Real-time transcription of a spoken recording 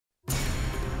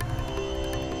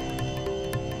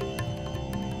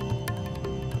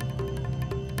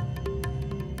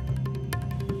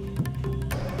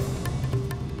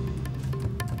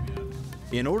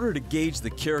In order to gauge the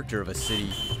character of a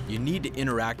city, you need to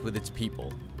interact with its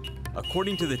people.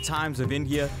 According to the Times of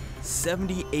India,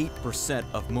 78%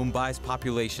 of Mumbai's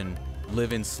population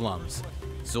live in slums.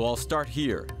 So I'll start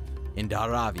here, in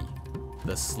Dharavi,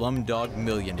 the slumdog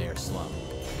millionaire slum.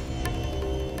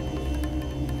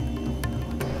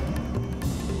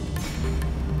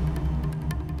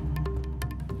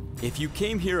 If you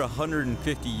came here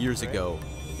 150 years ago,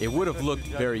 it would have looked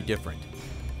very different.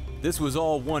 This was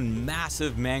all one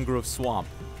massive mangrove swamp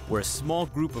where a small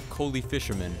group of Koli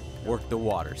fishermen worked the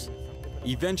waters.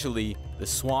 Eventually, the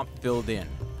swamp filled in,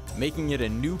 making it a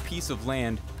new piece of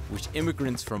land which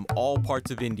immigrants from all parts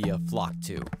of India flocked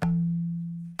to.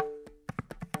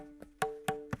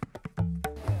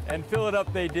 And fill it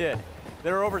up they did.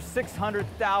 There are over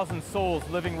 600,000 souls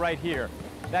living right here.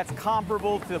 That's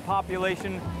comparable to the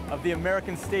population of the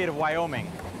American state of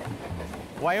Wyoming.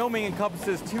 Wyoming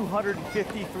encompasses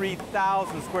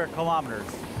 253,000 square kilometers.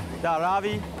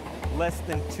 Dharavi, less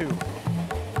than 2.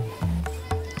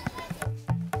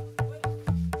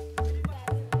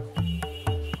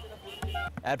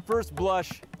 At first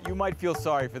blush, you might feel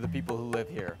sorry for the people who live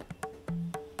here.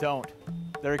 Don't.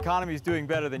 Their economy is doing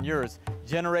better than yours,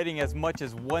 generating as much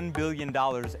as $1 billion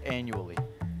annually.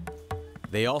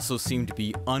 They also seem to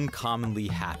be uncommonly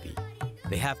happy.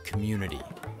 They have community.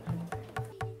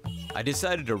 I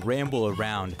decided to ramble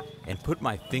around and put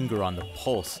my finger on the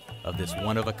pulse of this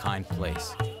one-of-a-kind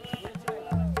place.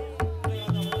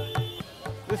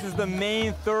 This is the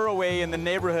main thoroughway in the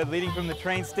neighborhood leading from the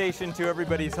train station to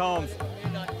everybody's homes.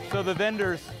 So the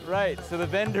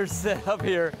vendors set up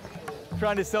here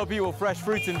trying to sell people fresh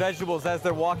fruits and vegetables as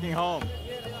they're walking home.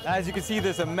 As you can see,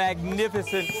 there's a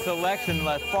magnificent selection,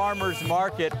 a farmer's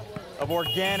market of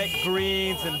organic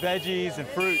greens and veggies and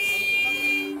fruits.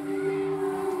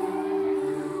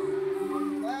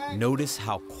 Notice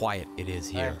how quiet it is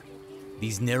here.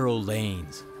 These narrow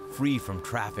lanes, free from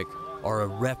traffic, are a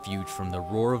refuge from the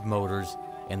roar of motors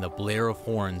and the blare of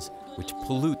horns which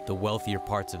pollute the wealthier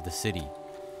parts of the city.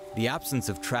 The absence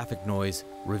of traffic noise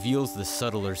reveals the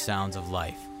subtler sounds of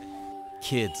life.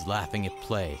 Kids laughing at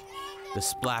play, the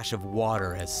splash of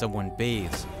water as someone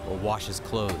bathes or washes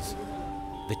clothes,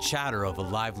 the chatter of a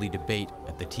lively debate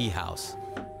at the tea house,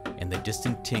 and the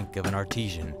distant tink of an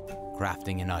artisan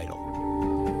crafting an idol.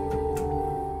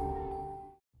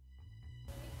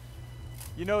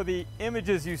 You know, the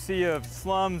images you see of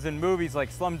slums in movies like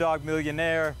Slumdog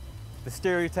Millionaire, the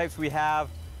stereotypes we have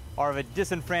are of a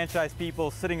disenfranchised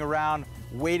people sitting around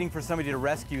waiting for somebody to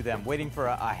rescue them, waiting for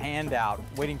a handout,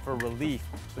 waiting for relief.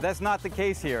 But that's not the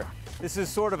case here. This is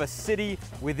sort of a city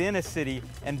within a city,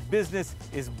 and business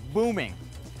is booming.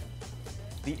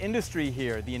 The industry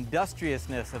here, the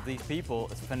industriousness of these people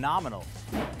is phenomenal.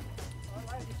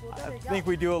 I think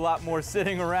we do a lot more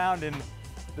sitting around in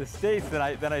the States than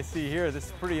I see here. This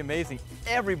is pretty amazing.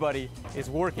 Everybody is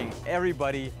working.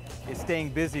 Everybody is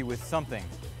staying busy with something.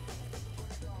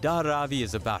 Dharavi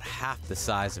is about half the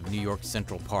size of New York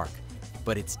Central Park,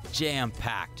 but it's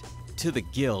jam-packed to the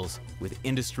gills with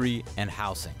industry and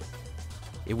housing.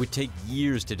 It would take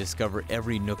years to discover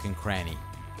every nook and cranny,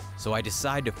 so I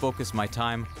decided to focus my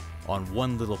time on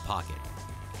one little pocket,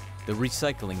 the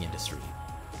recycling industry.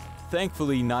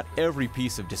 Thankfully, not every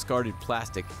piece of discarded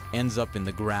plastic ends up in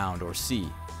the ground or sea,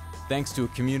 thanks to a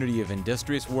community of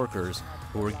industrious workers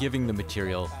who are giving the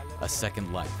material a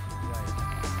second life.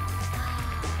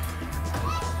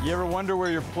 You ever wonder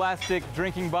where your plastic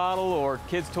drinking bottle or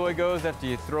kid's toy goes after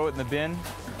you throw it in the bin?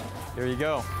 Here you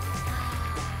go.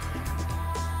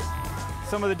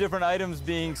 Some of the different items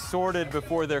being sorted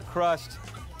before they're crushed.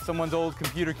 Someone's old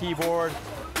computer keyboard,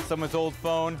 someone's old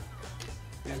phone.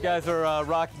 These guys are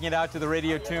rocking it out to the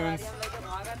radio tunes,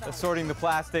 sorting the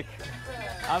plastic.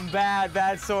 I'm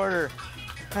bad sorter.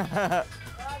 So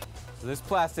this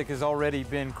plastic has already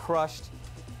been crushed,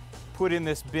 put in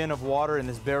this bin of water, in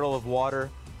this barrel of water,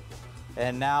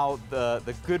 and now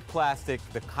the good plastic,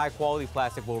 the high quality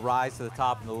plastic will rise to the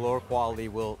top and the lower quality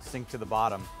will sink to the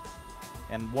bottom.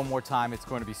 And one more time it's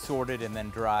going to be sorted and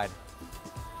then dried.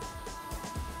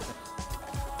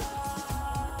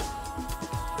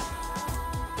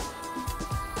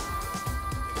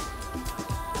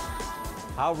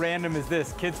 How random is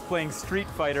this? Kids playing Street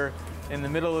Fighter in the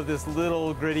middle of this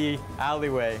little gritty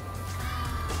alleyway.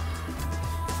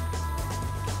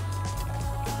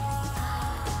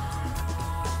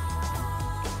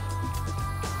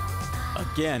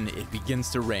 Again, it begins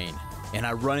to rain, and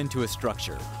I run into a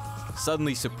structure,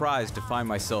 suddenly surprised to find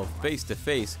myself face to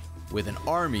face with an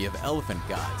army of elephant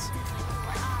guides.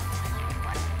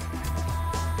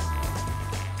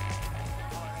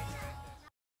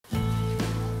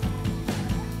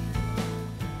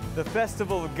 The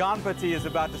festival of Ganpati is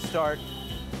about to start,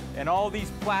 and all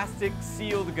these plastic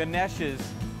sealed Ganeshas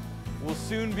will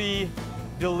soon be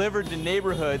delivered to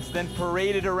neighborhoods, then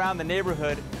paraded around the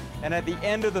neighborhood, and at the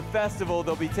end of the festival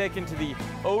they'll be taken to the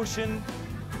ocean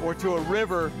or to a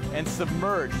river and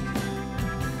submerged.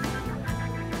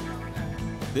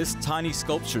 This tiny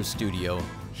sculpture studio,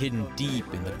 hidden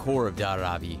deep in the core of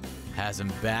Dharavi, has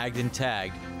them bagged and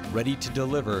tagged, ready to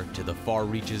deliver to the far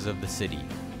reaches of the city,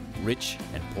 rich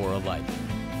and poor alike.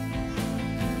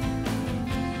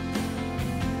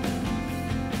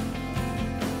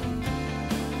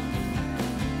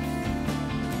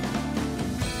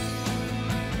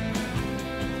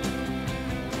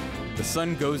 The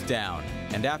sun goes down,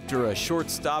 and after a short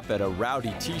stop at a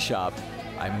rowdy tea shop,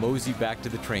 I mosey back to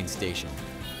the train station,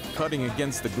 cutting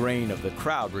against the grain of the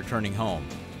crowd returning home.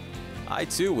 I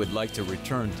too would like to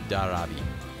return to Dharavi,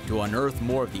 to unearth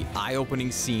more of the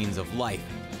eye-opening scenes of life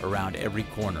around every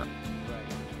corner.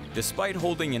 Despite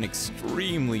holding an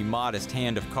extremely modest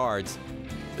hand of cards,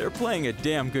 they're playing a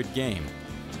damn good game.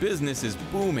 Business is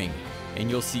booming, and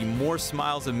you'll see more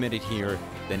smiles a minute here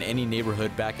than any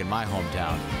neighborhood back in my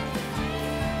hometown.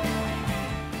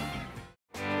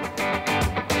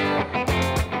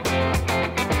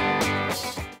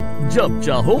 जब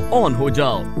चाहो on हो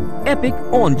जाओ, epic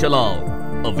on चलाओ,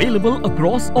 available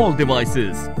across all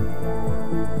devices.